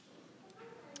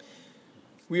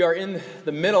We are in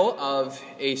the middle of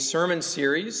a sermon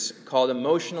series called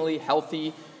Emotionally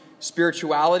Healthy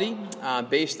Spirituality,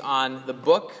 based on the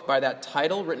book by that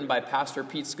title, written by Pastor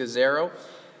Pete Scazzero.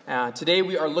 Today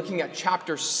we are looking at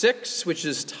chapter 6, which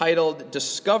is titled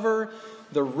Discover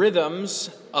the Rhythms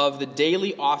of the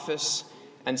Daily Office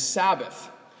and Sabbath.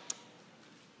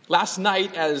 Last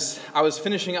night, as I was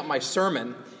finishing up my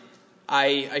sermon,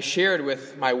 I shared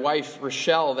with my wife,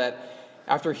 Rochelle, that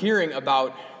after hearing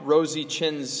about Rosie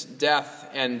Chin's death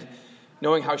and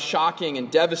knowing how shocking and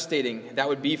devastating that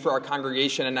would be for our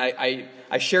congregation, and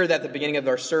I shared that at the beginning of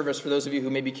our service for those of you who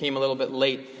maybe came a little bit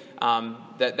late,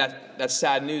 that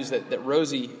sad news that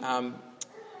Rosie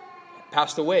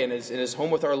passed away and is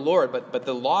home with our Lord, but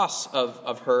the loss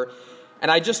of her.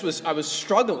 And I was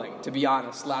struggling, to be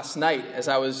honest, last night as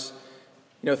I was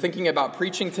thinking about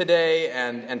preaching today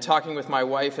and talking with my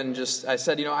wife, and I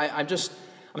said,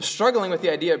 I'm struggling with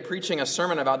the idea of preaching a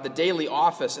sermon about the daily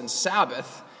office and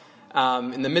Sabbath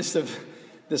in the midst of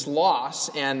this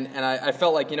loss. And I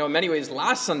felt like, in many ways,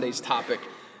 last Sunday's topic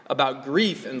about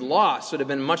grief and loss would have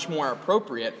been much more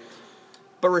appropriate.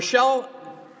 But Rochelle,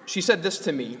 she said this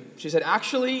to me. She said,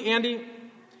 actually, Andy,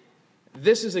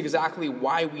 this is exactly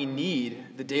why we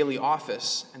need the daily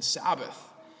office and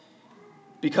Sabbath.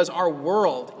 Because our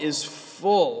world is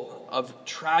full of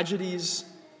tragedies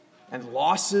and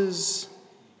losses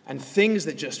and things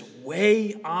that just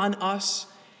weigh on us,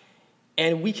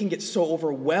 and we can get so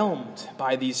overwhelmed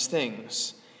by these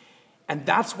things. And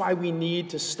that's why we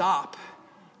need to stop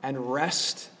and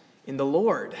rest in the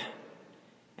Lord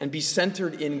and be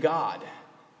centered in God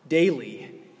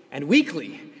daily and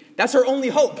weekly. That's our only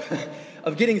hope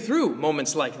of getting through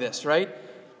moments like this, right?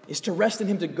 Is to rest in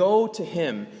Him, to go to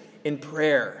Him in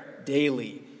prayer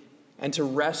daily, and to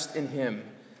rest in Him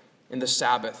in the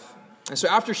Sabbath. And so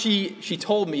after she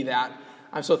told me that,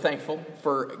 I'm so thankful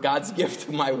for God's gift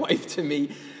of my wife to me.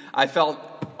 I felt,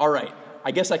 all right, I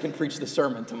guess I can preach the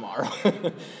sermon tomorrow.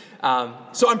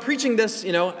 So I'm preaching this,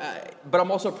 but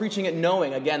I'm also preaching it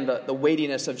knowing, again, the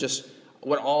weightiness of just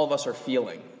what all of us are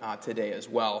feeling today as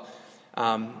well.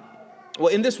 Well,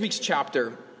 in this week's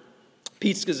chapter,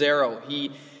 Pete Scazzero,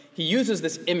 he uses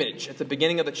this image at the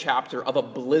beginning of the chapter of a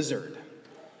blizzard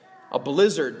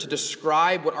to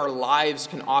describe what our lives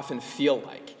can often feel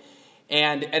like,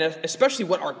 and especially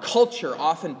what our culture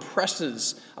often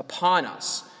presses upon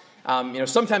us.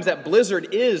 Sometimes that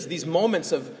blizzard is these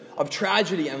moments of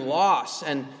tragedy and loss,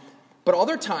 but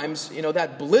other times,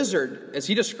 that blizzard, as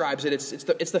he describes it,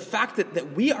 it's the fact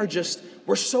that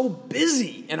we're so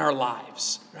busy in our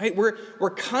lives, right? We're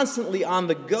constantly on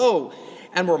the go,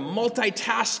 and we're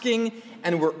multitasking,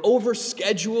 and we're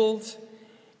overscheduled,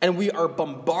 and we are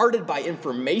bombarded by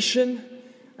information,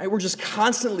 right? We're just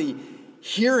constantly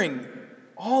hearing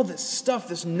all this stuff,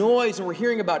 this noise, and we're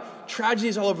hearing about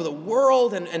tragedies all over the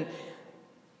world, and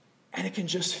it can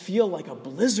just feel like a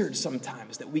blizzard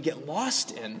sometimes that we get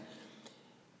lost in,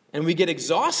 and we get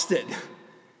exhausted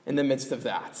in the midst of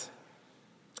that.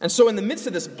 And so in the midst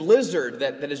of this blizzard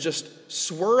that is just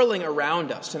swirling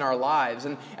around us in our lives,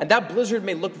 and that blizzard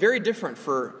may look very different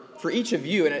for each of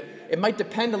you, and it might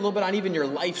depend a little bit on even your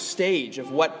life stage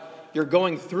of what you're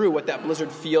going through, what that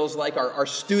blizzard feels like. Our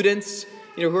students,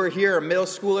 who are here, are middle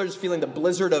schoolers, feeling the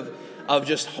blizzard of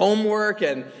just homework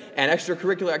and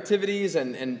extracurricular activities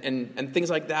and things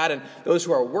like that. And those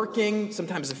who are working,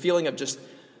 sometimes the feeling of just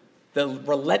the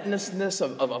relentlessness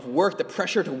of work, the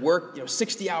pressure to work,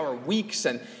 60-hour weeks.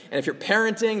 And if you're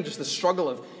parenting, just the struggle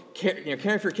of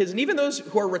caring for your kids. And even those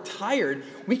who are retired,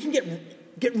 we can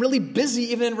get really busy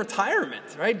even in retirement,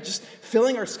 right? Just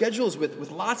filling our schedules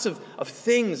with lots of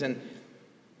things. And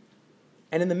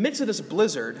in the midst of this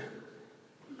blizzard,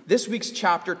 this week's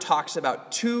chapter talks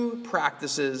about two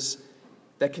practices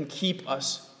that can keep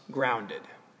us grounded,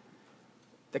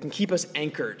 that can keep us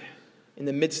anchored in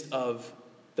the midst of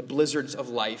the blizzards of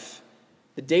life: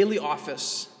 the daily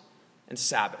office and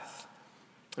Sabbath.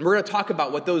 And we're going to talk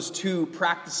about what those two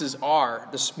practices are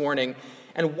this morning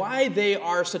and why they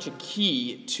are such a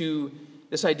key to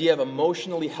this idea of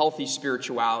emotionally healthy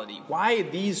spirituality, why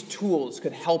these tools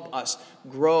could help us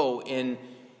grow in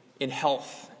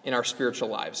health in our spiritual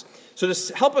lives. So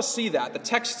to help us see that, the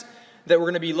text that we're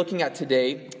going to be looking at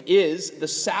today is the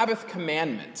Sabbath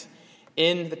commandment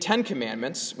in the Ten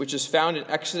Commandments, which is found in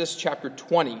Exodus chapter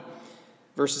 20,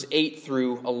 verses 8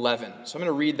 through 11. So I'm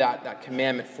going to read that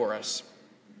commandment for us.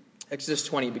 Exodus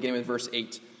 20, beginning with verse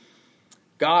 8.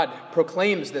 God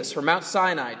proclaims this from Mount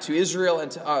Sinai to Israel and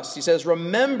to us. He says,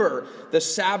 "Remember the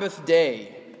Sabbath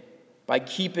day by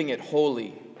keeping it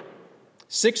holy.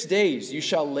 6 days you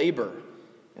shall labor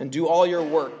and do all your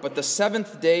work, but the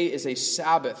seventh day is a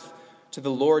Sabbath to the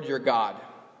Lord your God.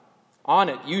 On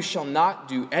it you shall not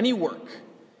do any work,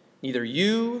 neither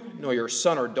you, nor your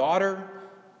son or daughter,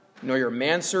 nor your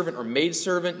manservant or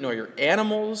maidservant, nor your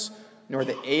animals, nor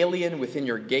the alien within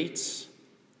your gates.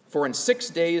 For in 6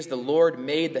 days the Lord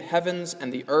made the heavens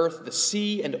and the earth, the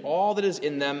sea, and all that is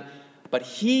in them, but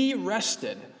he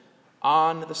rested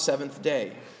on the seventh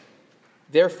day.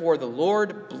 Therefore the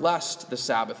Lord blessed the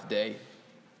Sabbath day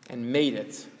and made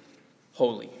it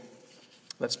holy.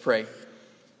 Let's pray.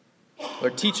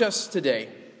 Lord, teach us today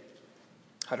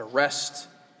how to rest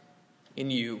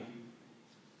in you,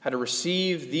 how to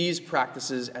receive these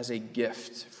practices as a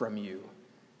gift from you,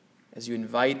 as you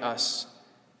invite us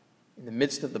in the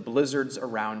midst of the blizzards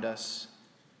around us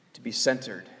to be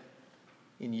centered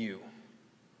in you.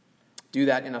 Do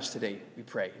that in us today, we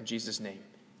pray. In Jesus' name,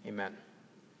 amen.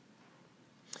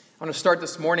 I want to start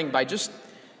this morning by just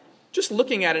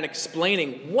looking at and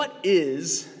explaining what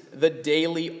is the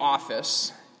daily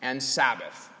office and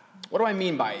Sabbath. What do I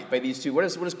mean by these two? What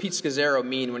does Pete Scazzero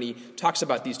mean when he talks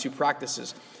about these two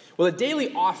practices? Well, the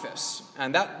daily office,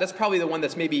 and that's probably the one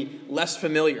that's maybe less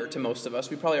familiar to most of us.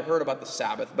 We probably heard about the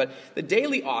Sabbath, but the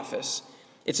daily office,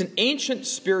 it's an ancient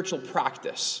spiritual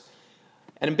practice.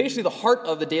 And basically the heart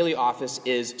of the daily office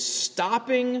is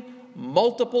stopping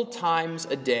multiple times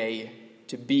a day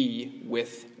to be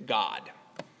with God.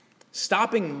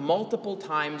 Stopping multiple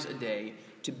times a day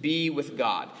to be with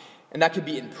God. And that could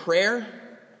be in prayer,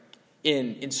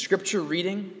 in scripture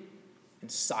reading, in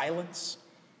silence.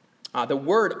 The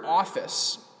word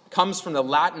office comes from the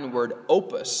Latin word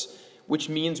opus, which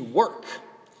means work.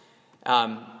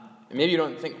 Maybe you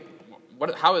don't think,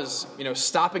 how is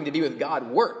stopping to be with God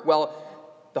work? Well,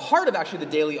 the heart of actually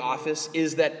the daily office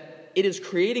is that it is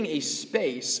creating a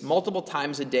space multiple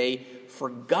times a day for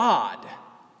God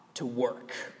to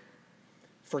work,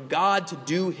 for God to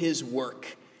do his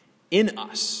work in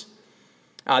us.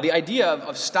 The idea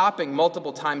of stopping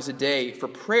multiple times a day for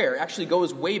prayer actually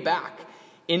goes way back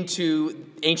into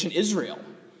ancient Israel,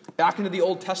 back into the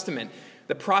Old Testament.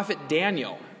 The prophet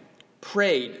Daniel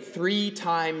prayed 3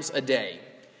 times a day.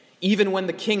 Even when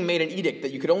the king made an edict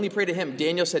that you could only pray to him,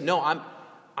 Daniel said, no,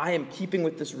 I am keeping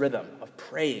with this rhythm of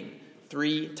praying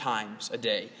 3 times a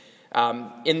day.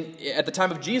 At the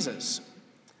time of Jesus,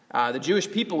 the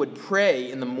Jewish people would pray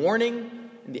in the morning,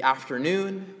 in the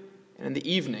afternoon, and in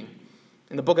the evening.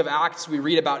 In the book of Acts, we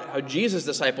read about how Jesus'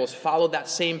 disciples followed that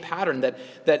same pattern,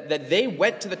 that they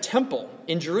went to the temple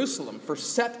in Jerusalem for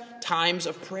set times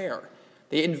of prayer.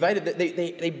 They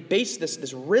based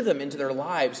this rhythm into their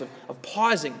lives of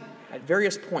pausing at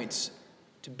various points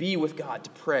to be with God, to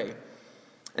pray.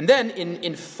 And then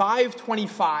in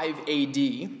 525 AD,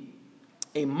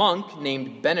 a monk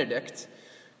named Benedict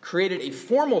created a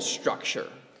formal structure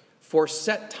for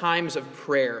set times of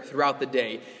prayer throughout the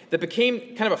day that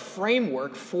became kind of a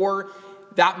framework for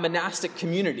that monastic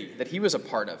community that he was a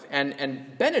part of.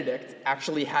 And Benedict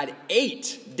actually had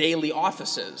 8 daily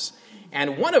offices,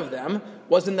 and one of them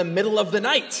was in the middle of the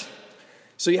night.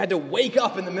 So you had to wake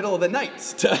up in the middle of the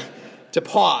night to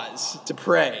pause, to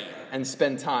pray, and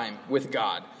spend time with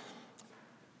God.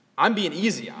 I'm being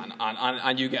easy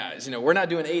on you guys. We're not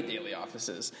doing 8 daily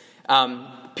offices.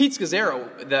 Pete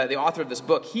Scazzero, the author of this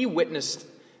book, he witnessed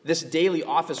this daily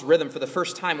office rhythm for the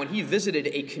first time when he visited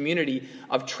a community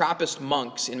of Trappist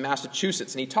monks in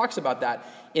Massachusetts. And he talks about that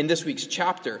in this week's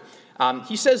chapter.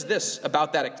 He says this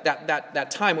about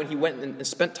that time when he went and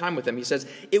spent time with them. He says,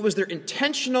 it was their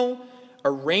intentional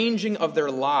arranging of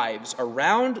their lives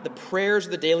around the prayers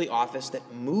of the daily office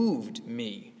that moved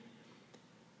me.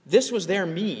 This was their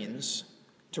means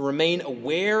to remain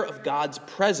aware of God's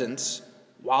presence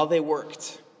while they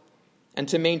worked and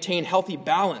to maintain healthy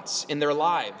balance in their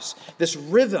lives. This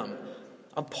rhythm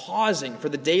of pausing for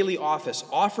the daily office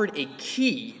offered a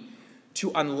key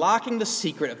to unlocking the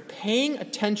secret of paying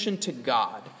attention to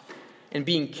God and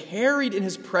being carried in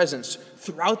his presence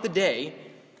throughout the day,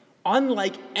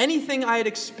 unlike anything I had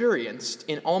experienced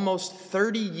in almost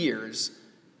 30 years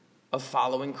of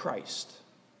following Christ.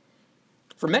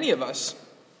 For many of us,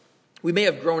 we may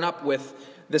have grown up with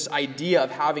this idea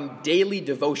of having daily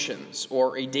devotions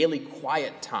or a daily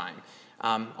quiet time,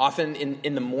 often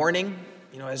in the morning,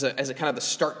 as a kind of the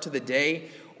start to the day,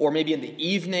 or maybe in the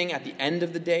evening at the end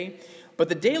of the day. But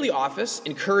the daily office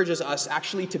encourages us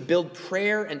actually to build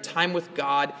prayer and time with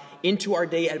God into our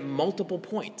day at multiple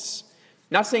points.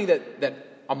 Not saying that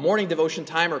a morning devotion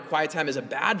time or quiet time is a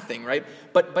bad thing, right?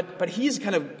 But he's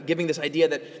kind of giving this idea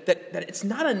that it's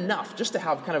not enough just to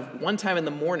have kind of one time in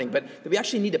the morning, but that we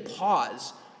actually need to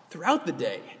pause throughout the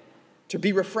day to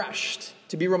be refreshed,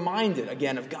 to be reminded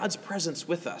again of God's presence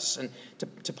with us, and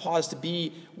to pause to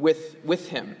be with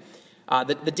him.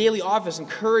 The daily office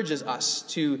encourages us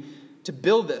to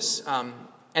build this.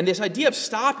 And this idea of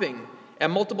stopping at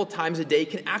multiple times a day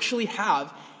can actually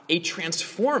have a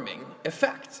transforming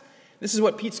effect. This is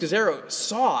what Pete Scazzero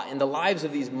saw in the lives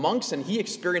of these monks, and he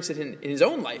experienced it in his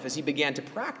own life as he began to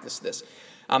practice this.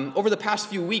 Over the past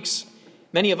few weeks,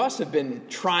 many of us have been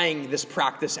trying this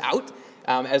practice out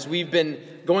as we've been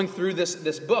going through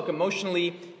this book,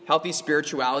 Emotionally Healthy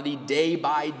Spirituality, day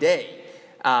by day.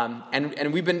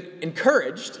 And we've been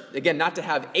encouraged, again, not to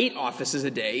have 8 offices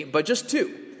a day, but just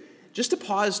 2. Just to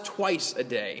pause twice a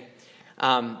day.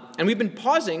 And we've been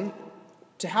pausing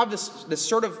to have this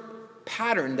sort of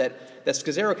pattern that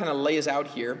Scazzero kind of lays out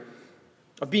here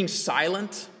of being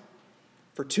silent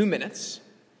for 2 minutes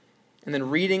and then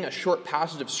reading a short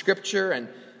passage of Scripture and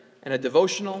a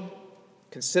devotional,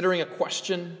 considering a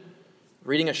question,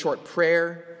 reading a short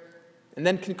prayer, and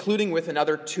then concluding with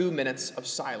another 2 minutes of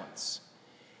silence.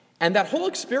 And that whole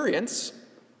experience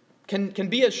can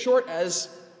be as short as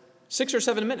 6 or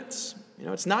 7 minutes.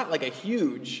 It's not like a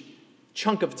huge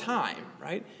chunk of time,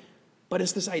 right? But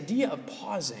it's this idea of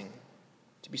pausing,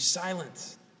 to be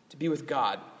silent, to be with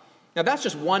God. Now, that's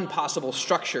just one possible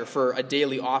structure for a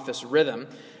daily office rhythm.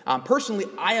 Personally,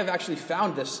 I have actually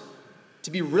found this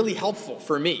to be really helpful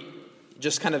for me,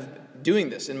 just kind of doing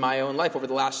this in my own life over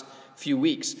the last few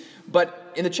weeks.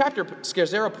 But in the chapter,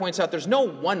 Scazzero points out there's no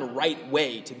one right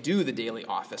way to do the daily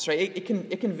office, right? It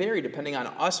can vary depending on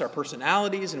us, our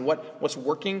personalities, and what's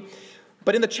working.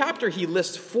 But in the chapter, he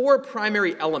lists 4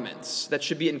 primary elements that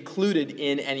should be included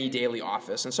in any daily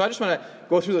office. And so I just want to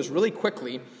go through those really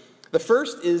quickly. The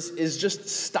first is just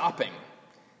stopping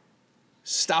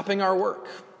our work,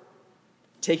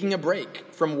 taking a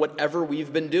break from whatever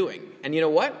we've been doing. And you know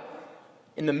what?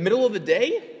 In the middle of the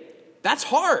day, that's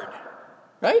hard,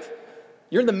 right?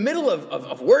 You're in the middle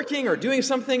of working or doing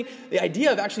something. The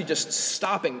idea of actually just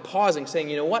stopping, pausing, saying,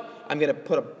 you know what? I'm going to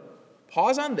put a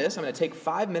pause on this. I'm going to take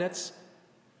 5 minutes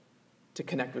to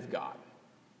connect with God.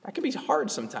 That can be hard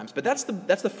sometimes, but that's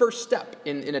the first step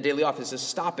in a daily office, is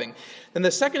stopping. Then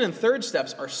the second and third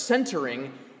steps are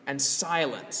centering and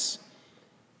silence.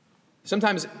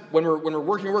 Sometimes when we're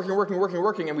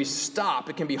working, and we stop,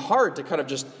 it can be hard to kind of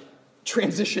just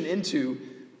transition into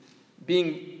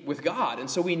being with God. And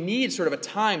so we need sort of a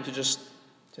time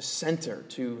to center,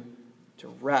 to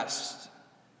rest,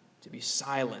 to be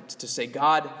silent, to say,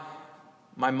 God,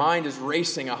 my mind is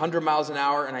racing 100 miles an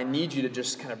hour, and I need you to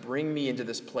just kind of bring me into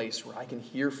this place where I can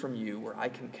hear from you, where I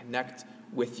can connect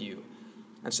with you.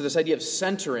 And so this idea of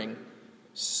centering,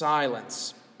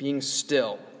 silence, being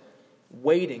still,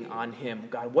 waiting on him.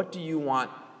 God, what do you want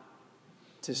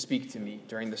to speak to me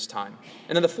during this time?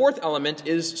 And then the fourth element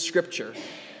is Scripture,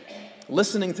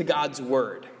 listening to God's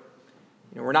word.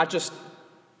 We're not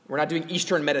doing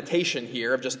Eastern meditation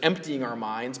here of just emptying our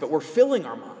minds, but we're filling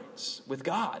our minds with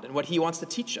God and what he wants to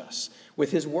teach us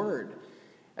with his word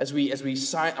as we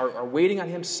are waiting on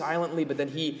him silently, but then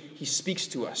he speaks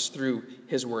to us through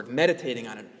his word, meditating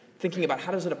on it, thinking about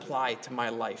how does it apply to my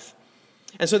life.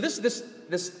 And so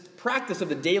this practice of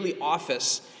the daily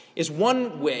office is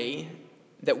one way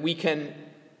that we can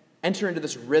enter into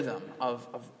this rhythm of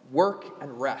work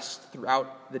and rest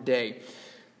throughout the day.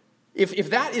 If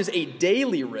that is a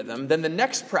daily rhythm, then the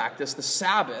next practice, the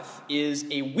Sabbath, is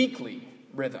a weekly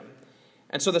rhythm.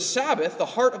 And so the Sabbath, the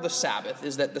heart of the Sabbath,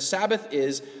 is that the Sabbath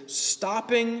is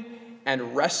stopping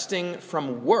and resting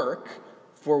from work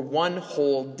for one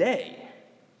whole day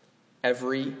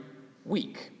every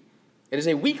week. It is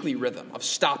a weekly rhythm of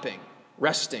stopping,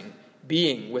 resting,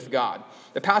 being with God.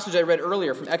 The passage I read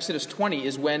earlier from Exodus 20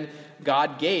 is when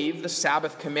God gave the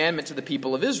Sabbath commandment to the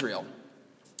people of Israel.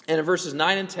 And in verses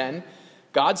 9 and 10,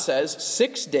 God says,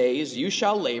 6 days you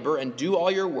shall labor and do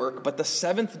all your work, but the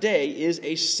 7th day is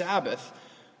a Sabbath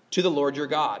to the Lord your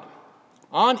God.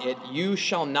 On it you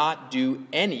shall not do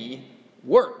any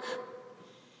work.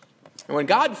 And when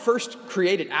God first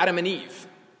created Adam and Eve,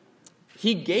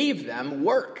 he gave them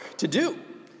work to do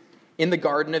in the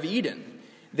Garden of Eden.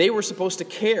 They were supposed to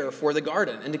care for the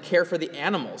garden and to care for the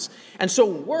animals. And so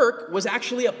work was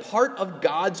actually a part of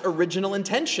God's original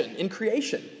intention in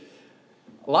creation.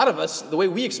 A lot of us, the way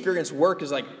we experience work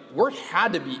is like work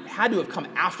had to have come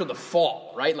after the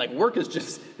fall, right? Like work is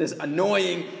just this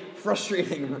annoying,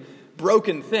 frustrating,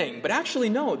 broken thing. But actually,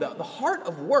 no, the heart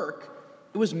of work,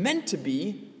 it was meant to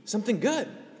be something good.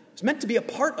 It's meant to be a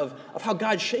part of how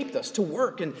God shaped us, to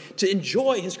work and to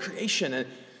enjoy his creation. And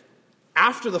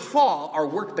after the fall, our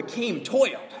work became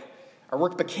toil. Our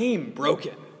work became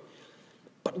broken.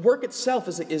 But work itself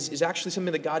is actually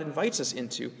something that God invites us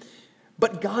into.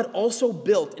 But God also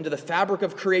built into the fabric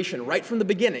of creation right from the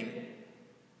beginning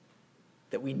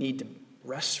that we need to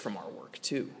rest from our work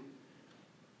too.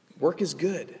 Work is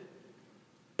good.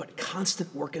 But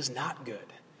constant work is not good.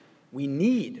 We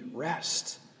need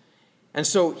rest. And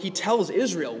so he tells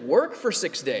Israel, work for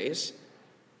 6 days,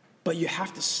 but you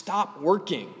have to stop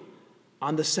working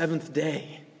on the seventh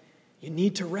day. You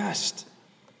need to rest.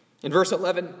 In verse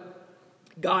 11,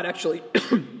 God actually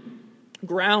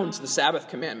grounds the Sabbath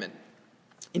commandment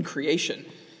in creation.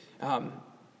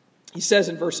 He says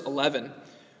in verse 11,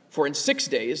 "For in 6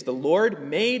 days the Lord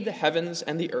made the heavens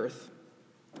and the earth,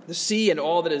 the sea and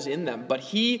all that is in them, but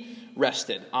he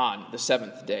rested on the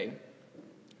seventh day.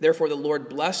 Therefore the Lord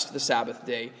blessed the Sabbath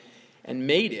day and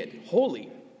made it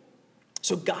holy."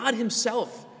 So God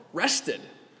himself rested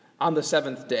on the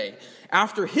seventh day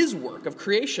after his work of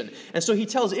creation. And so he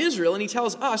tells Israel and he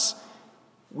tells us,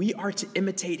 we are to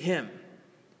imitate him.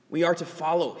 We are to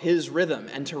follow his rhythm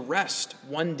and to rest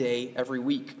one day every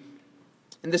week.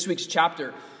 In this week's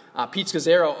chapter, Pete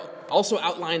Scazzero also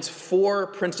outlines 4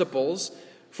 principles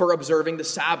for observing the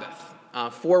Sabbath.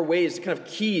 4 ways, kind of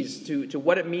keys to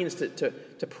what it means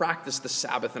to practice the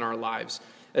Sabbath in our lives.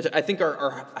 I think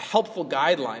are a helpful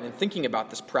guideline in thinking about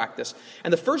this practice.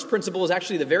 And the first principle is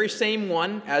actually the very same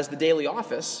one as the daily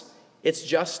office. It's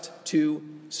just to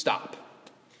stop.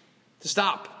 To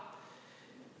stop.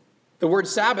 The word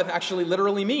Sabbath actually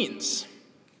literally means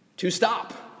to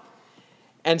stop.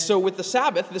 And so with the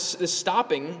Sabbath, this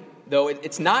stopping, though,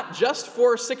 it's not just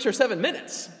for 6 or 7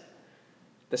 minutes.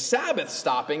 The Sabbath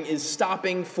stopping is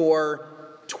stopping for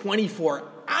 24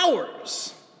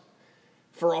 hours,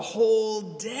 for a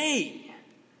whole day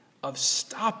of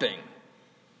stopping.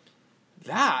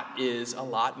 That is a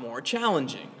lot more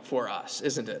challenging for us,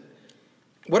 isn't it?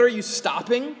 What are you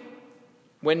stopping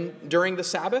during the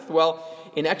Sabbath? Well,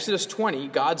 in Exodus 20,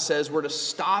 God says we're to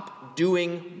stop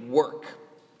doing work.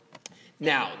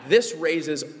 Now, this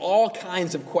raises all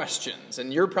kinds of questions,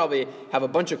 and you probably have a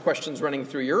bunch of questions running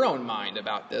through your own mind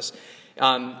about this.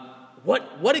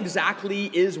 What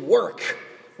exactly is work?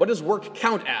 What does work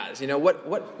count as?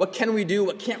 What can we do?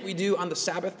 What can't we do on the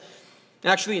Sabbath?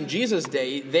 And actually, in Jesus'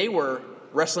 day, they were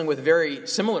wrestling with very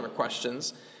similar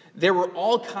questions. There were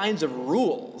all kinds of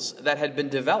rules that had been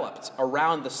developed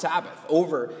around the Sabbath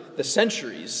over the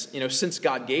centuries, since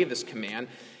God gave this command,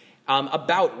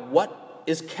 about what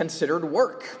is considered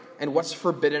work and what's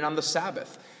forbidden on the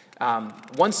Sabbath.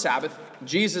 One Sabbath,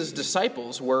 Jesus'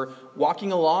 disciples were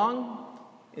walking along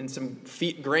in some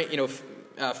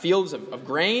fields of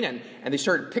grain, and they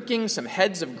started picking some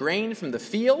heads of grain from the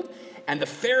field, and the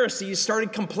Pharisees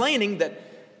started complaining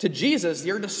that to Jesus,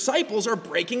 your disciples are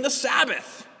breaking the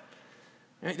Sabbath.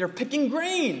 Right? They're picking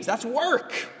grains. That's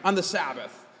work on the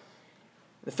Sabbath.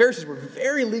 The Pharisees were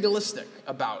very legalistic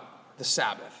about the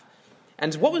Sabbath.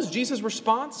 And what was Jesus'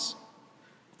 response?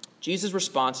 Jesus'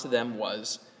 response to them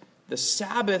was, the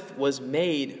Sabbath was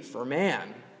made for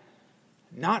man,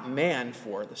 not man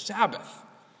for the Sabbath.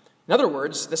 In other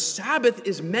words, the Sabbath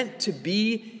is meant to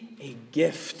be a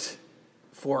gift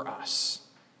for us.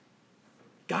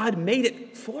 God made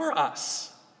it for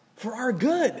us, for our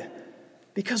good,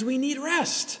 because we need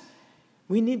rest.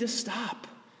 We need to stop.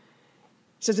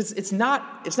 He says it's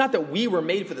not that we were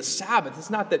made for the Sabbath. It's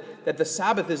not that the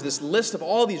Sabbath is this list of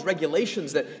all these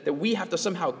regulations that we have to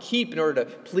somehow keep in order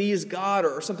to please God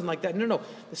or something like that. No.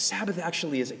 The Sabbath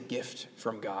actually is a gift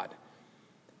from God.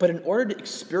 But in order to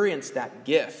experience that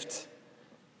gift,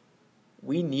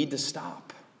 we need to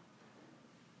stop.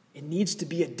 It needs to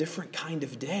be a different kind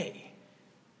of day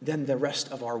than the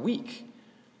rest of our week.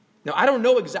 Now, I don't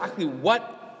know exactly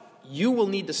what you will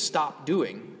need to stop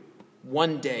doing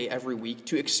one day every week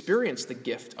to experience the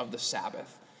gift of the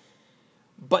Sabbath.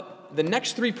 But the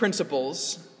next 3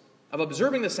 principles of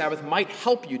observing the Sabbath might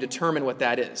help you determine what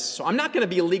that is. So I'm not going to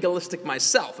be legalistic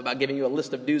myself about giving you a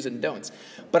list of do's and don'ts.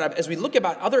 But as we look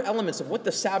about other elements of what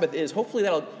the Sabbath is, hopefully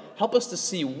that'll help us to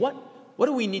see what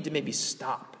do we need to maybe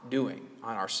stop doing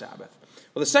on our Sabbath.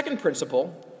 Well, the second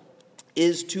principle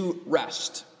is to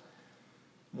rest.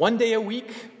 One day a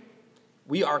week,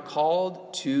 we are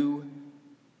called to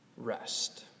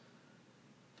rest,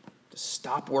 to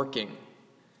stop working,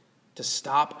 to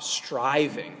stop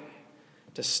striving,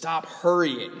 to stop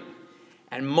hurrying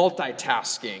and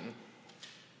multitasking,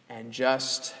 and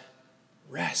just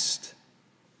rest.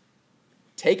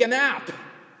 Take a nap.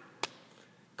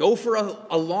 Go for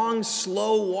a long,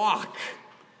 slow walk.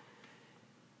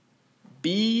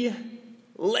 Be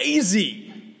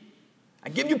lazy. I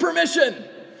give you permission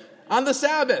on the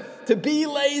Sabbath to be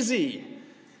lazy.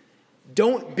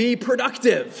 Don't be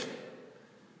productive.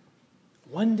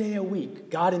 One day a week,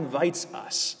 God invites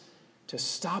us to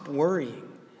stop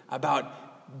worrying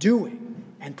about doing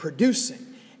and producing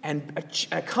and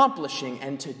accomplishing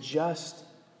and to just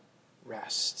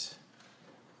rest.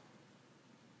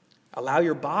 Allow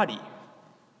your body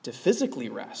to physically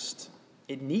rest.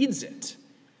 It needs it.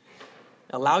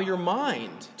 Allow your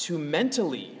mind to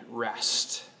mentally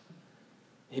rest.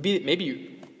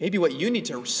 Maybe what you need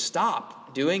to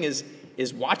stop doing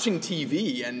is watching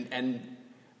TV and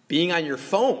being on your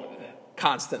phone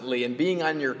constantly and being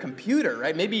on your computer,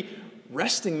 right? Maybe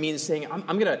resting means saying,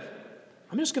 I'm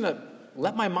just gonna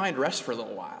let my mind rest for a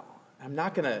little while. I'm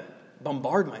not gonna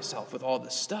bombard myself with all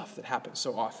this stuff that happens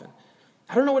so often.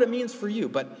 I don't know what it means for you,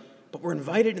 but we're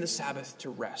invited in the Sabbath to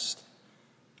rest.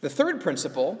 The third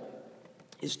principle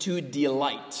is to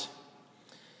delight.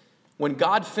 When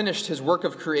God finished his work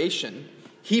of creation,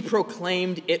 he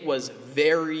proclaimed it was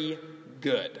very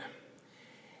good.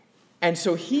 And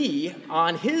so he,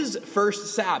 on his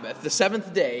first Sabbath, the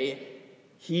seventh day,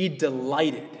 he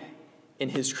delighted in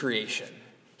his creation.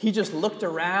 He just looked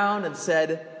around and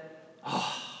said,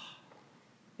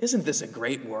 isn't this a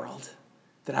great world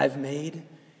that I've made?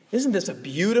 Isn't this a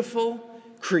beautiful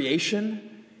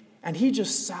creation? And he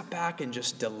just sat back and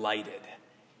just delighted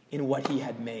in what he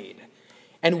had made.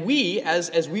 And we,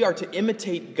 as we are to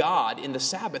imitate God in the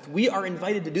Sabbath, we are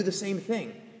invited to do the same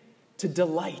thing, to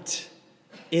delight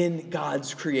in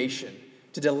God's creation,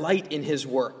 to delight in his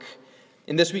work.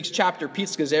 In this week's chapter, Pete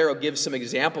Scazzero gives some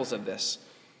examples of this.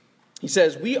 He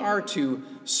says, we are to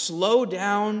slow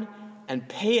down and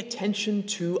pay attention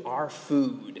to our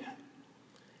food,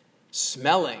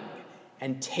 smelling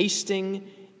and tasting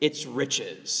its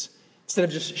riches. Instead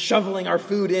of just shoveling our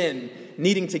food in,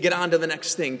 needing to get on to the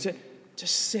next thing, to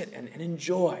sit and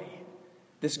enjoy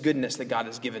this goodness that God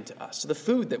has given to us, the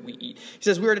food that we eat. He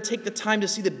says we are to take the time to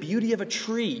see the beauty of a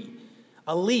tree,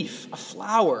 a leaf, a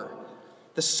flower,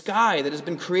 the sky that has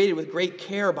been created with great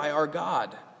care by our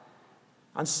God.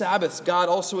 On Sabbaths, God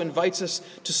also invites us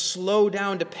to slow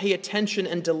down, to pay attention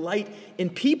and delight in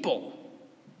people.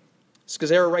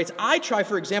 Scazzero writes, I try,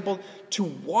 for example, to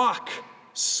walk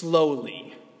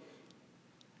slowly.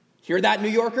 Hear that, New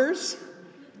Yorkers?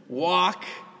 Walk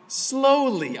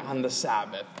slowly on the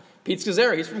Sabbath. Pete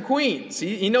Scazzero, he's from Queens.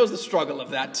 He knows the struggle of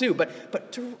that too.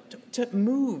 But to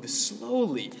move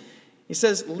slowly. He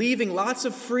says, leaving lots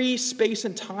of free space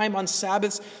and time on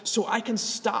Sabbaths so I can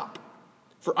stop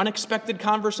for unexpected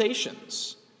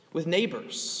conversations with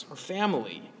neighbors or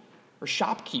family or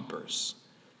shopkeepers.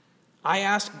 I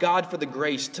ask God for the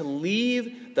grace to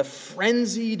leave the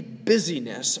frenzied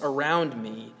busyness around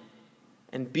me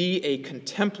and be a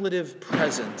contemplative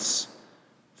presence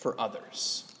for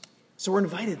others. So we're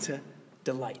invited to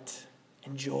delight,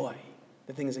 enjoy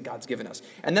the things that God's given us.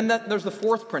 And then there's the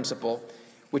fourth principle,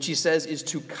 which he says is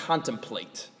to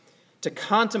contemplate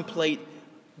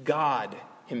God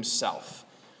himself.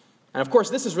 And of course,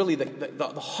 this is really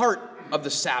the heart of the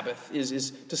Sabbath,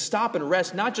 is to stop and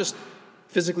rest, not just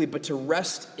physically, but to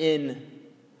rest in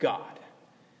God.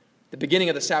 The beginning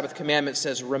of the Sabbath commandment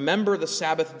says, remember the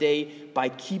Sabbath day by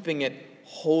keeping it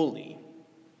holy.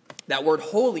 That word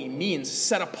holy means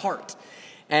set apart.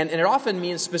 And it often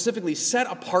means specifically set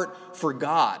apart for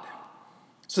God.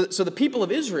 So the people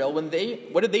of Israel,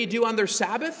 what did they do on their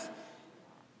Sabbath?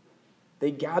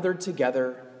 They gathered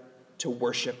together to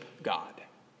worship God,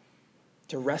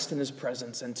 to rest in his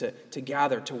presence and to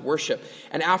gather, to worship.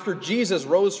 And after Jesus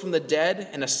rose from the dead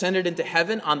and ascended into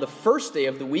heaven on the first day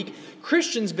of the week,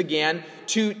 Christians began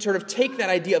to sort of take that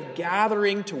idea of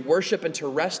gathering to worship and to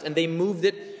rest, and they moved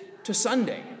it to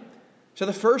Sunday, to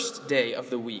the first day of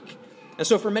the week. And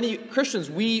so for many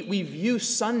Christians, we view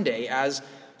Sunday as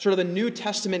sort of the New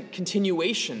Testament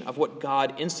continuation of what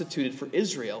God instituted for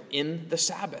Israel in the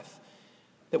Sabbath.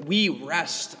 That we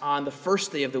rest on the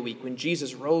first day of the week when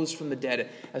Jesus rose from the dead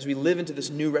as we live into this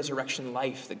new resurrection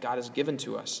life that God has given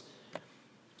to us.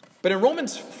 But in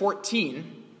Romans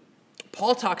 14,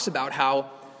 Paul talks about how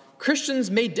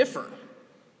Christians may differ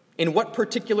in what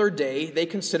particular day they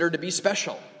consider to be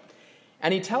special.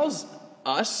 And he tells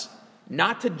us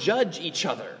not to judge each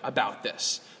other about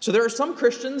this. So there are some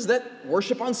Christians that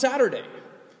worship on Saturday.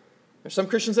 There's some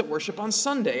Christians that worship on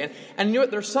Sunday. And you know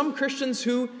what? There's some Christians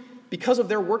who, because of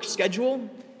their work schedule,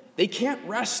 they can't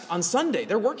rest on Sunday.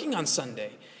 They're working on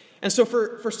Sunday. And so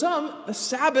for some, the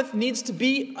Sabbath needs to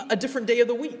be a different day of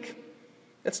the week.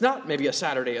 It's not maybe a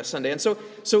Saturday, a Sunday. And so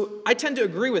I tend to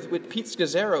agree with Pete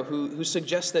Scazzero, who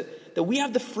suggests that we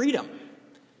have the freedom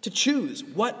to choose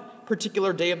what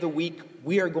particular day of the week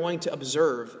we are going to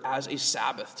observe as a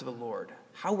Sabbath to the Lord,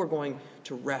 how we're going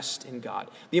to rest in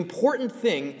God. The important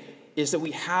thing is that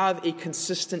we have a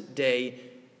consistent day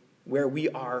where we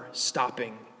are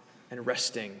stopping and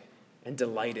resting and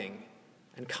delighting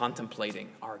and contemplating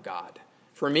our God.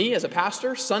 For me, as a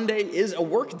pastor, Sunday is a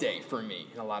work day for me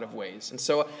in a lot of ways. And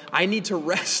so I need to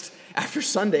rest after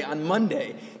Sunday on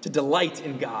Monday to delight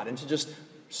in God and to just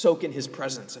soak in his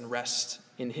presence and rest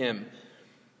in him.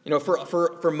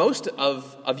 For most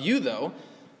of you, though,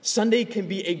 Sunday can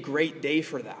be a great day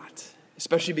for that,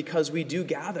 especially because we do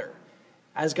gather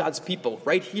as God's people.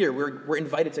 Right here, we're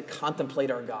invited to contemplate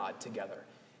our God together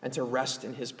and to rest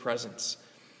in his presence.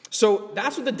 So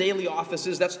that's what the daily office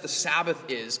is. That's what the Sabbath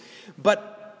is.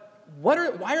 But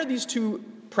why are these two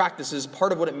practices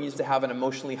part of what it means to have an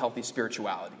emotionally healthy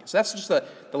spirituality? So that's just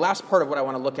the last part of what I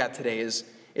want to look at today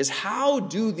is how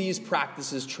do these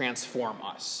practices transform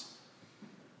us?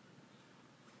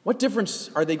 What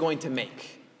difference are they going to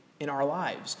make in our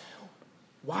lives?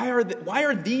 Why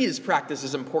are these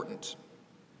practices important?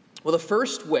 Well, the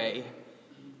first way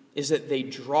is that they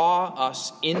draw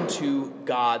us into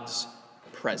God's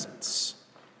presence.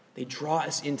 They draw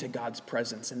us into God's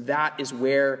presence, and that is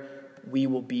where we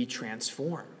will be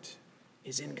transformed,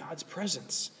 is in God's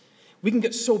presence. We can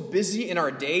get so busy in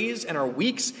our days and our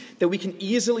weeks that we can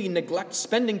easily neglect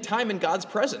spending time in God's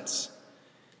presence.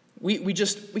 We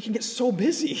can get so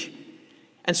busy.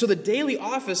 And so the daily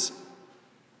office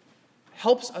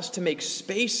helps us to make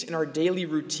space in our daily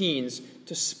routines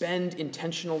to spend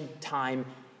intentional time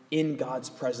in God's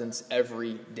presence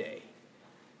every day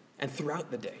and throughout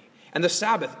the day. And the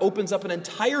Sabbath opens up an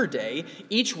entire day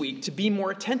each week to be more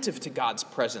attentive to God's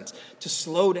presence, to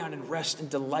slow down and rest and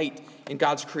delight in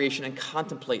God's creation and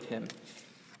contemplate him.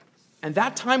 And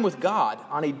that time with God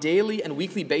on a daily and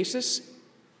weekly basis,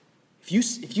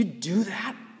 if you do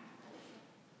that,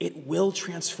 it will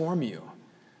transform you.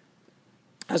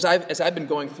 As I've been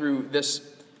going through this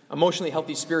emotionally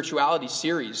healthy spirituality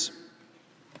series,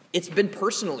 it's been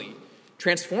personally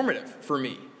transformative for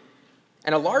me.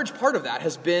 And a large part of that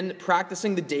has been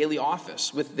practicing the daily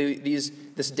office with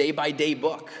this day-by-day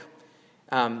book.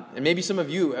 And maybe some of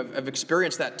you have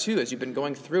experienced that too as you've been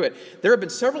going through it. There have been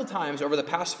several times over the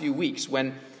past few weeks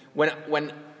when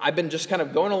I've been just kind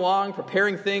of going along,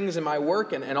 preparing things in my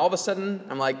work, and all of a sudden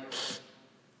I'm like,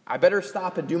 I better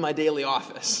stop and do my daily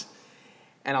office.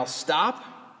 And I'll stop,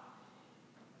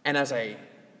 and as I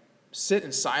sit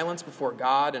in silence before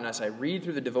God, and as I read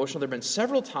through the devotional, there have been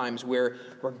several times where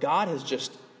God has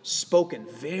just spoken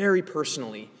very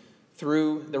personally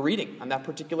through the reading on that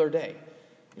particular day,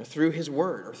 through his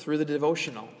word or through the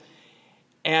devotional.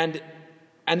 And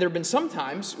there have been some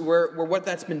times where what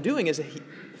that's been doing is that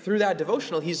through that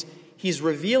devotional, he's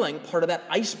revealing part of that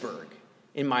iceberg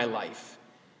in my life.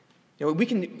 As we've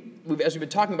been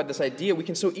talking about this idea, we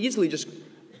can so easily just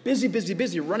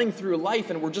busy, running through life,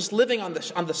 and we're just living on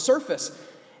the surface.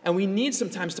 And we need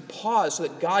sometimes to pause so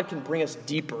that God can bring us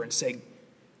deeper and say,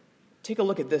 take a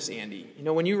look at this, Andy.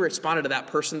 When you responded to that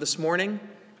person this morning,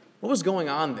 what was going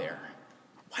on there?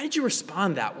 Why did you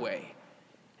respond that way?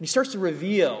 And he starts to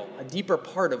reveal a deeper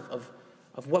part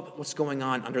of what's going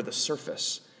on under the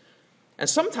surface. And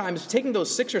sometimes taking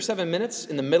those 6 or 7 minutes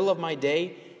in the middle of my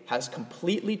day has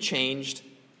completely changed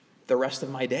the rest of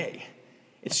my day.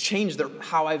 It's changed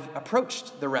how I've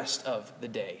approached the rest of the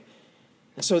day.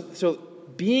 And so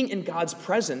being in God's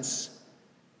presence,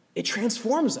 it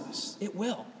transforms us. It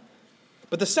will.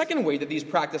 But the second way that these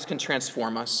practices can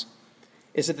transform us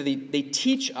is that they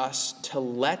teach us to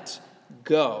let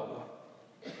go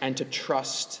and to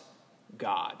trust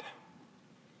God.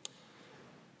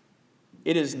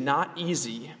 It is not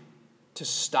easy to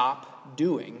stop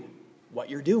doing what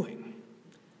you're doing.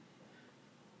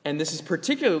 And this is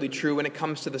particularly true when it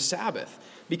comes to the Sabbath.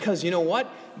 Because you know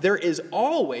what? There is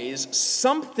always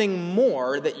something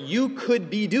more that you could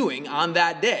be doing on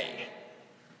that day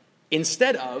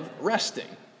instead of resting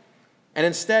and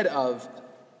instead of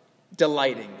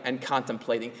delighting and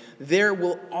contemplating. There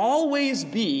will always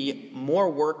be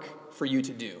more work for you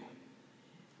to do,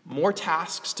 more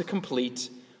tasks to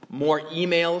complete, more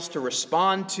emails to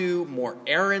respond to, more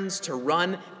errands to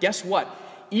run. Guess what?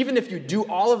 Even if you do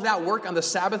all of that work on the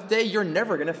Sabbath day, you're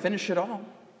never going to finish it all.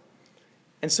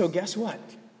 And so guess what?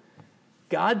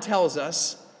 God tells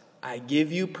us, I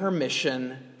give you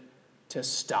permission to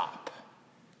stop.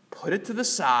 Put it to the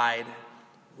side,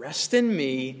 rest in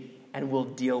me, and we'll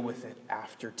deal with it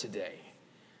after today.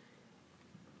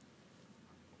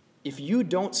 If you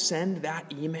don't send that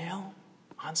email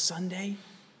on Sunday,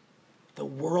 the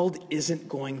world isn't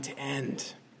going to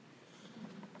end.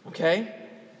 Okay?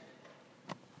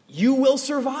 You will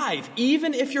survive,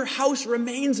 even if your house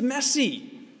remains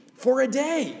messy for a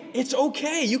day. It's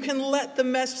okay. You can let the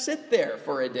mess sit there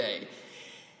for a day.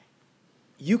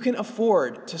 You can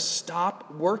afford to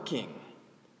stop working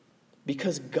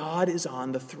because God is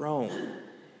on the throne.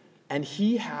 And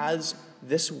he has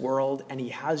this world and he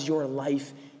has your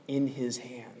life in his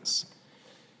hands.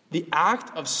 The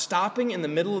act of stopping in the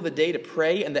middle of the day to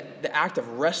pray and the act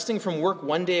of resting from work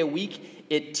one day a week,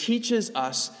 it teaches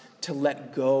us to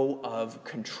let go of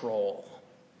control.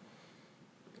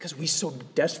 Because we so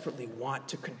desperately want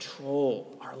to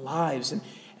control our lives,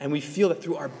 and we feel that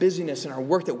through our busyness and our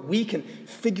work that we can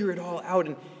figure it all out.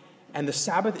 And the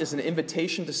Sabbath is an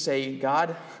invitation to say,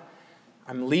 God,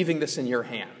 I'm leaving this in your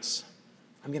hands.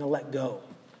 I'm going to let go.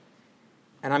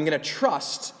 And I'm going to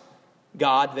trust,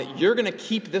 God, that you're going to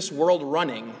keep this world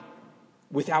running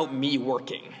without me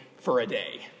working for a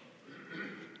day.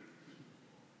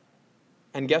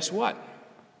 And guess what?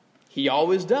 He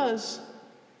always does.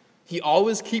 He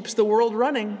always keeps the world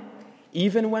running,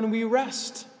 even when we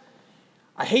rest.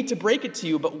 I hate to break it to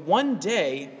you, but one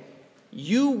day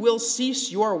you will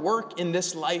cease your work in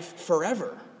this life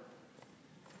forever.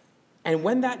 And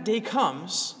when that day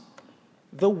comes,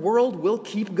 the world will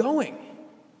keep going.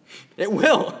 It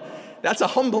will. That's a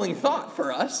humbling thought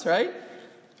for us, right?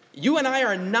 You and I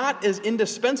are not as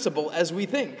indispensable as we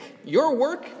think. Your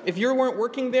work, if you weren't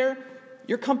working there,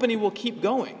 your company will keep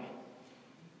going.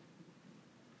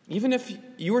 Even if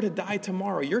you were to die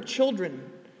tomorrow, your children,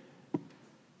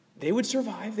 they would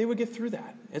survive. They would get through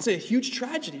that. It's a huge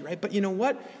tragedy, right? But you know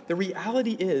what? The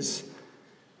reality is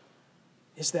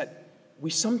that we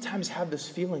sometimes have this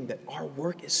feeling that our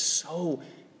work is so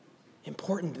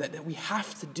important that we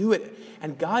have to do it.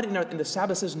 And God in the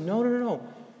Sabbath says, no.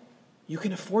 You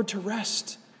can afford to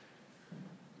rest.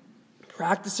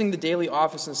 Practicing the daily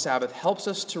office and Sabbath helps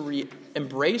us to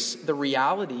embrace the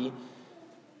reality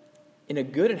in a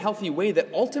good and healthy way that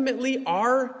ultimately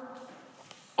our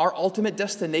ultimate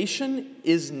destination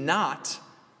is not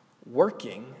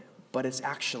working, but it's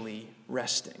actually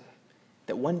resting.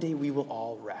 That one day we will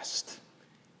all rest.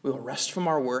 We will rest from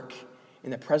our work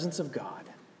in the presence of God.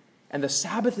 And the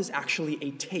Sabbath is actually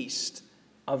a taste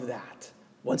of that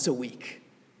once a week.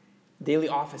 Daily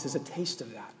office is a taste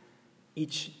of that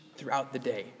throughout the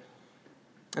day.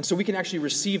 And so we can actually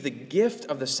receive the gift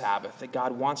of the Sabbath that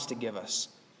God wants to give us.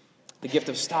 The gift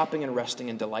of stopping and resting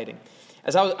and delighting.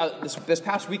 As this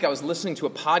past week, I was listening to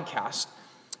a podcast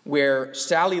where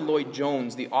Sally Lloyd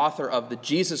Jones, the author of the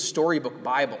Jesus Storybook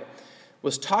Bible,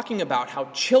 was talking about how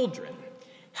children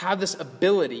have this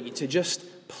ability to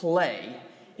just play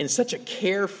in such a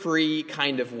carefree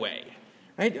kind of way.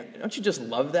 Right? Don't you just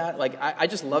love that? Like, I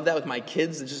just love that with my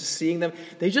kids, just seeing them.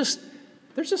 There's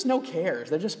just no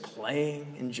cares. They're just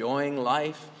playing, enjoying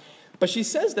life. But she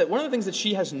says that one of the things that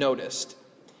she has noticed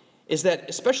is that,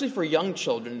 especially for young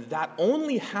children, that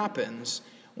only happens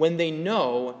when they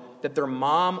know that their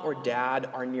mom or dad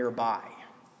are nearby.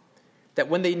 That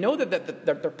when they know that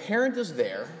their parent is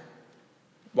there,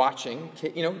 watching,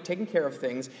 taking care of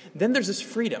things, then there's this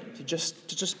freedom to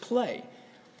just play.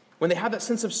 When they have that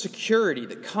sense of security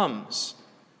that comes,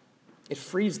 it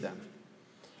frees them.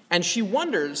 And she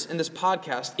wonders in this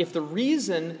podcast if the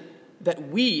reason that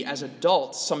we as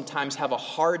adults sometimes have a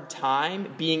hard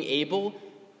time being able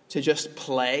to just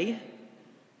play,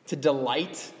 to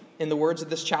delight, in the words of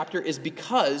this chapter, is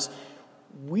because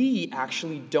we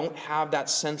actually don't have that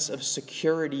sense of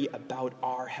security about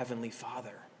our Heavenly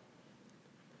Father.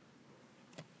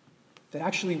 That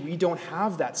actually we don't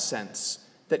have that sense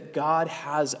that God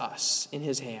has us in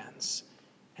His hands.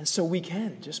 And so we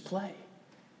can just play.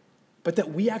 But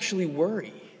that we actually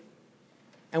worry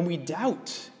and we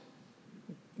doubt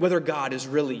whether God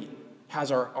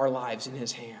has our lives in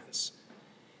His hands.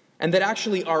 And that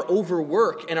actually our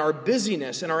overwork and our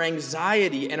busyness and our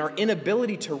anxiety and our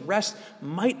inability to rest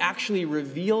might actually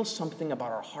reveal something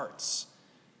about our hearts.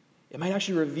 It might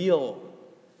actually reveal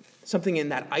something in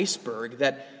that iceberg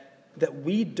that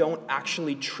we don't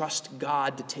actually trust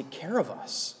God to take care of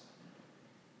us.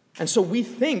 And so we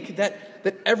think that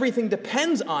everything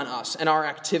depends on us and our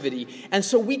activity. And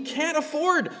so we can't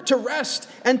afford to rest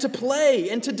and to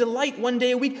play and to delight one day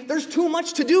a week. There's too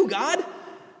much to do, God.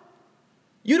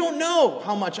 You don't know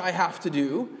how much I have to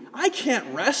do. I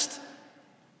can't rest.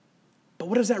 But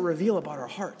what does that reveal about our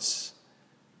hearts?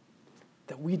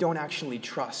 That we don't actually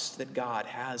trust that God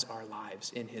has our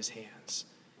lives in His hands.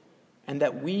 And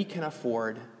that we can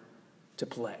afford to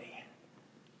play.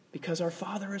 Because our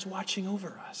Father is watching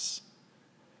over us.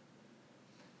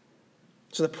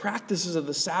 So the practices of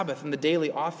the Sabbath and the daily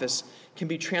office can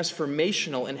be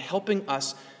transformational in helping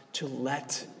us to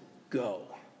let go.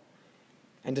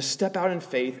 And to step out in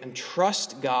faith and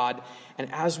trust God.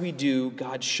 And as we do,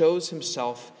 God shows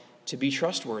Himself to be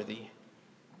trustworthy.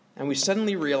 And we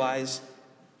suddenly realize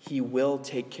He will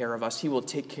take care of us. He will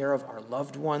take care of our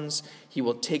loved ones. He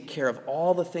will take care of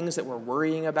all the things that we're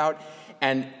worrying about.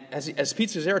 And as Pete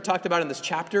Scazzero talked about in this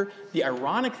chapter, the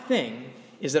ironic thing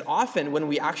is that often when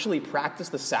we actually practice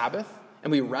the Sabbath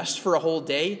and we rest for a whole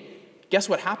day, guess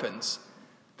what happens?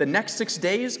 The next 6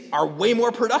 days are way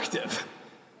more productive.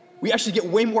 We actually get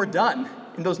way more done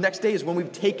in those next days when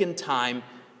we've taken time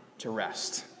to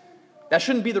rest. That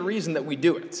shouldn't be the reason that we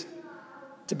do it,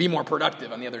 to be more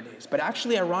productive on the other days. But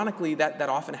actually, ironically, that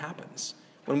often happens.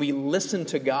 When we listen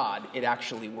to God, it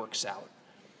actually works out.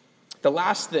 The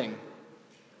last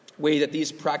way that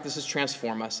these practices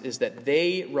transform us is that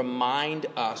they remind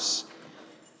us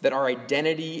that our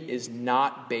identity is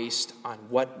not based on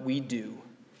what we do,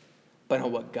 but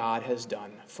on what God has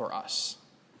done for us.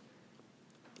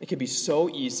 It can be so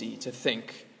easy to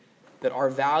think that our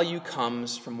value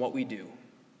comes from what we do,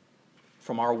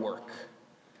 from our work,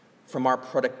 from our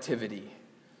productivity.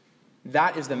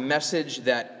 That is the message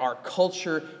that our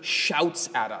culture shouts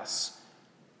at us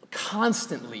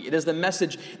constantly. It is the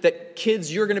message that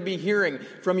kids, you're going to be hearing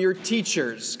from your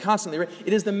teachers constantly. Right?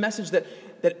 It is the message that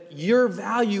your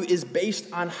value is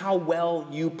based on how well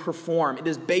you perform. It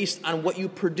is based on what you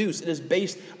produce. It is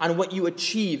based on what you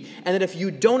achieve. And that if you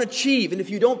don't achieve and if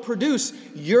you don't produce,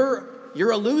 you're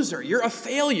a loser. You're a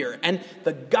failure. And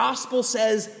the gospel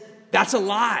says that's a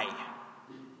lie.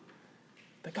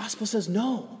 The gospel says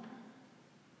no.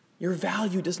 Your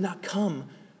value does not come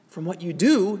from what you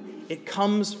do. It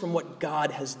comes from what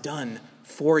God has done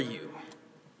for you.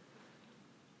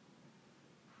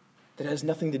 That has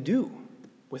nothing to do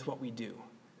with what we do.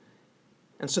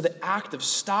 And so the act of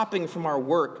stopping from our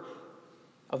work,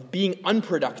 of being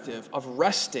unproductive, of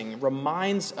resting,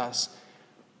 reminds us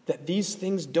that these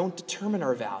things don't determine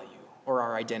our value or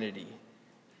our identity,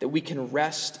 that we can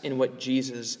rest in what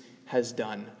Jesus has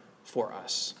done for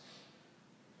us.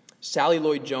 Sally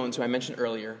Lloyd Jones, who I mentioned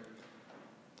earlier,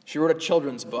 she wrote a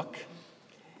children's book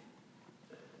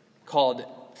called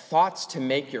Thoughts to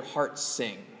Make Your Heart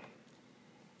Sing.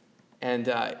 And,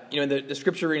 in the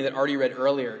scripture reading that Artie read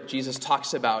earlier, Jesus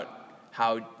talks about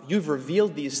how you've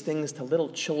revealed these things to little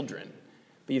children,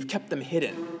 but you've kept them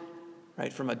hidden,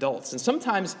 right, from adults. And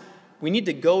sometimes we need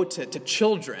to go to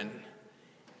children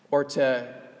or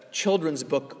to children's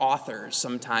book authors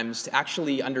sometimes to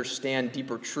actually understand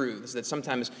deeper truths that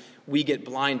sometimes we get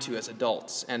blind to as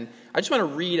adults. And I just want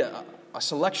to read a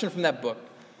selection from that book.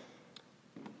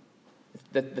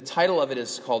 The title of it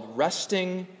is called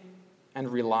Resting and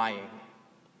Relying.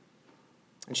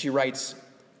 And she writes,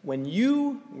 "When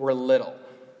you were little,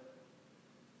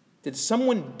 did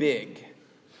someone big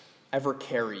ever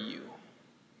carry you?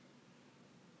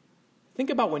 Think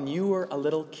about when you were a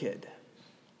little kid.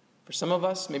 For some of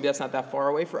us, maybe that's not that far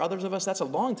away. For others of us, that's a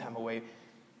long time away.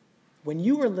 When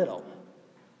you were little,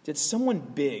 did someone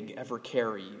big ever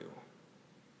carry you?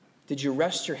 Did you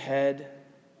rest your head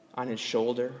on his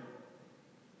shoulder,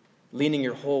 leaning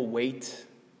your whole weight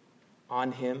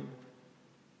on him?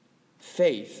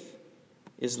 Faith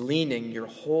is leaning your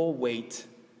whole weight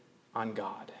on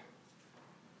God,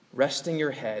 resting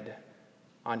your head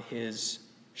on his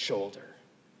shoulder.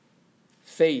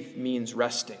 Faith means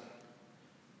resting,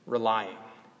 relying,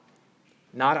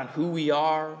 not on who we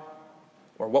are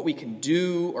or what we can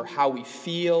do or how we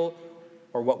feel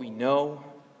or what we know.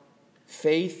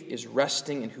 Faith is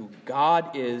resting in who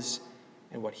God is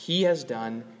and what he has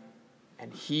done,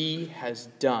 and he has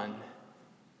done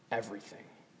everything.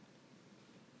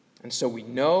 And so we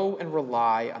know and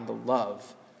rely on the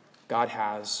love God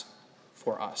has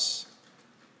for us.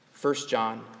 1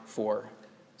 John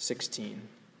 4:16.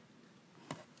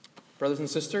 Brothers and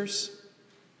sisters,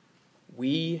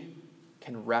 we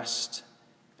can rest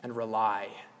and rely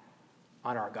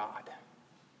on our God.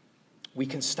 We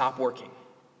can stop working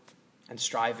and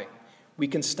striving. We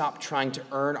can stop trying to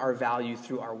earn our value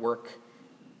through our work.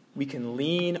 We can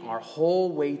lean our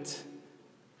whole weight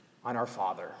on our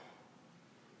Father,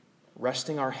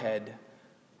 resting our head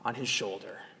on his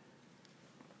shoulder.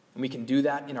 And we can do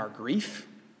that in our grief,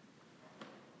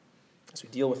 as we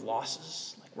deal with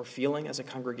losses like we're feeling as a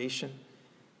congregation.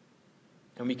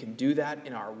 And we can do that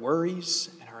in our worries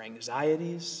and our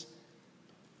anxieties.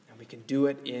 And we can do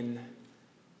it in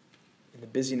the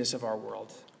busyness of our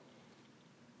world.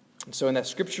 And so in that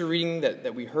scripture reading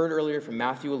that we heard earlier from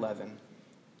Matthew 11,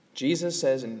 Jesus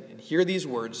says, and hear these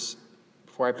words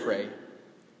before I pray.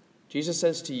 Jesus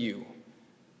says to you,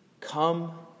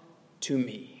 "Come to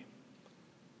me,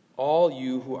 all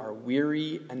you who are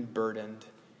weary and burdened,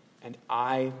 and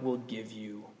I will give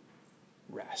you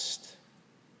rest.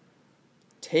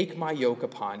 Take my yoke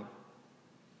upon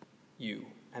you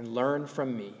and learn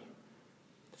from me,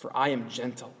 for I am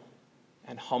gentle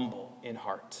and humble in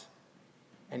heart,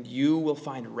 and you will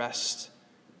find rest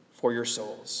for your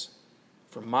souls.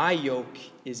 For my yoke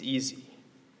is easy,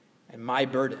 and my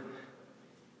burden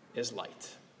is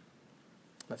light.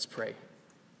 Let's pray.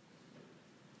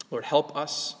 Lord, help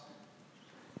us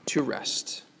to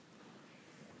rest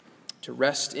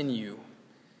in you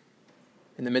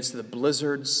in the midst of the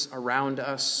blizzards around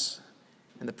us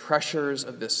and the pressures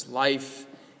of this life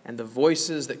and the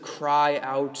voices that cry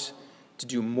out to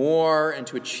do more and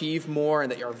to achieve more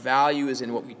and that our value is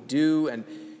in what we do. And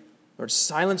Lord,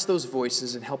 silence those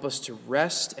voices and help us to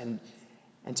rest and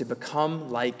to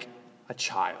become like a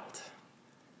child,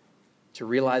 to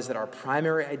realize that our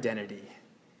primary identity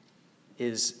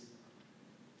is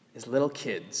little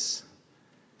kids,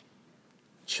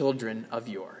 children of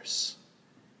yours,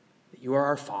 that you are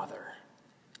our Father,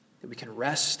 that we can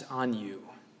rest on you,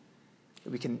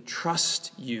 that we can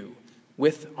trust you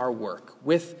with our work,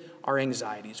 with our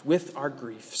anxieties, with our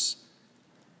griefs,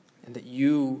 and that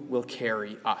you will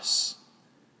carry us,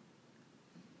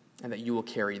 and that you will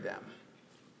carry them.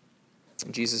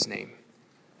 In Jesus' name,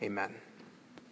 amen.